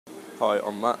Hi,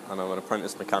 I'm Matt and I'm an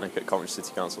apprentice mechanic at Coventry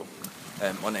City Council.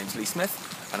 My name's Lee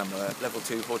Smith and I'm a Level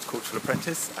 2 horticultural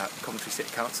apprentice at Coventry City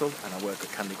Council and I work at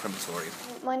Canley Crematorium.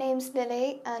 My name's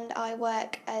Lily and I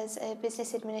work as a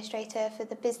business administrator for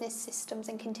the Business Systems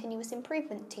and Continuous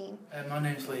Improvement team. My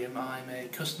name's Liam. I'm a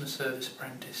customer service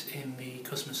apprentice in the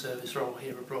customer service role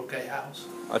here at Broadgate House.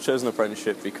 I chose an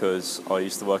apprenticeship because I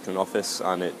used to work in an office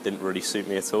and it didn't really suit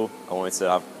me at all. I wanted to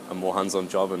have a more hands-on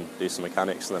job and do some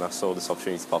mechanics, and then I saw this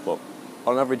opportunity pop up.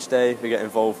 On an average day, we get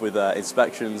involved with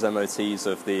inspections, MOTs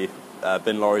of the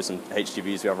bin lorries and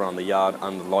HGVs we have around the yard,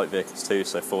 and the light vehicles too,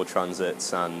 so Ford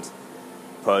Transits and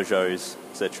Peugeots,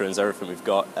 Citroens, everything we've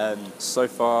got. And so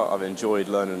far I've enjoyed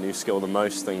learning a new skill the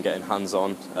most and getting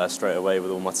hands-on straight away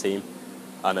with all my team,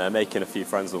 and making a few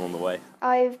friends along the way.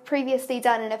 I've previously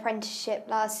done an apprenticeship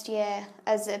last year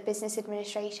as a business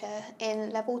administrator in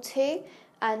Level 2,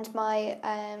 and my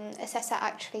assessor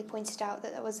actually pointed out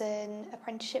that there was an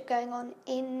apprenticeship going on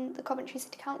in the Coventry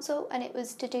City Council, and it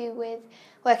was to do with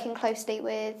working closely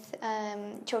with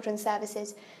children's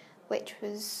services, which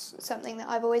was something that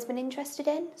I've always been interested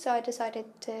in, so I decided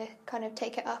to kind of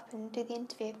take it up and do the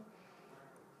interview.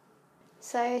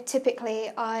 So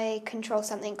typically I control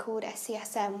something called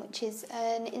SCSM, which is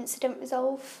an incident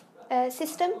resolve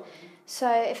system. So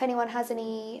if anyone has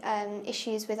any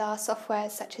issues with our software,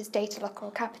 such as Data Locker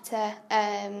or Capita,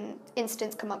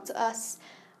 incidents come up to us,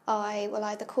 I will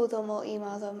either call them or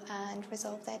email them and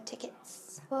resolve their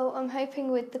tickets. Well, I'm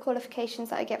hoping with the qualifications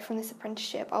that I get from this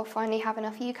apprenticeship, I'll finally have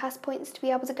enough UCAS points to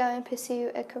be able to go and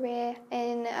pursue a career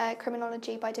in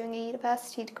criminology by doing a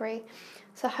university degree.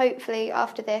 So hopefully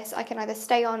after this, I can either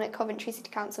stay on at Coventry City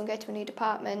Council and go to a new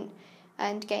department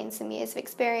and gain some years of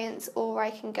experience, or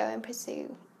I can go and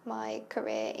pursue my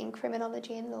career in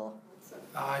criminology and law.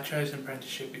 I chose an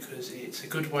apprenticeship because it's a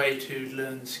good way to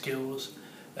learn skills,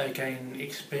 gain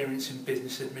experience in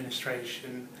business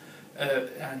administration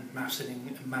and maths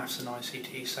and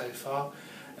ICT so far.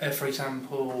 For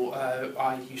example,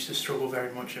 I used to struggle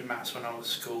very much at maths when I was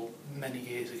at school many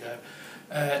years ago.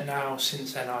 Now,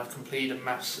 since then, I've completed a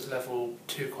maths level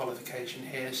 2 qualification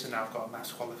here, so now I've got a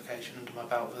maths qualification under my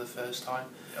belt for the first time.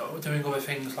 Doing other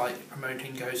things like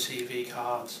promoting Go CV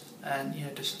cards, and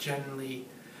just generally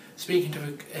speaking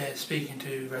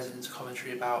to residents of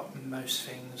Coventry about most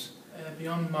things.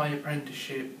 Beyond my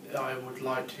apprenticeship, I would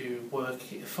like to work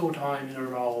full-time in a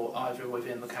role either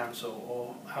within the council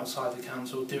or outside the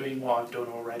council, doing what I've done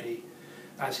already,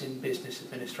 as in business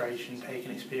administration,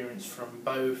 taking experience from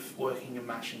both, working in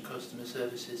MASH and customer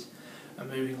services, and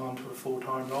moving on to a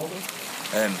full-time role.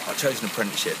 I chose an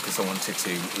apprenticeship because I wanted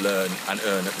to learn and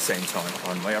earn at the same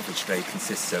time. My average day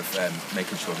consists of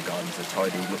making sure the gardens are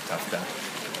tidy, looked after.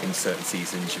 In certain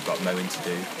seasons you've got mowing to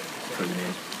do,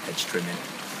 pruning, hedge trimming,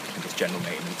 and just general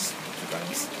maintenance of the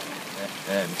grounds.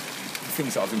 The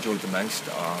things that I've enjoyed the most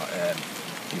are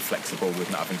being flexible with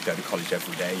not having to go to college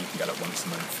every day. You can get up once a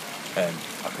month.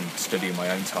 I can study in my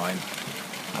own time,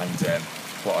 and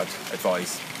what I'd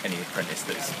advise any apprentice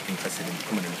that's interested in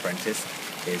becoming an apprentice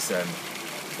is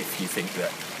if you think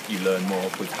that you learn more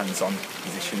with hands-on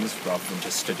positions rather than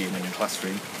just studying in a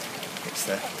classroom, it's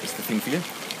the thing for you.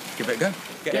 Give it a go.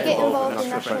 Get involved in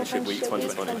National Apprenticeship Week Week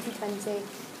 2020.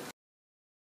 2020.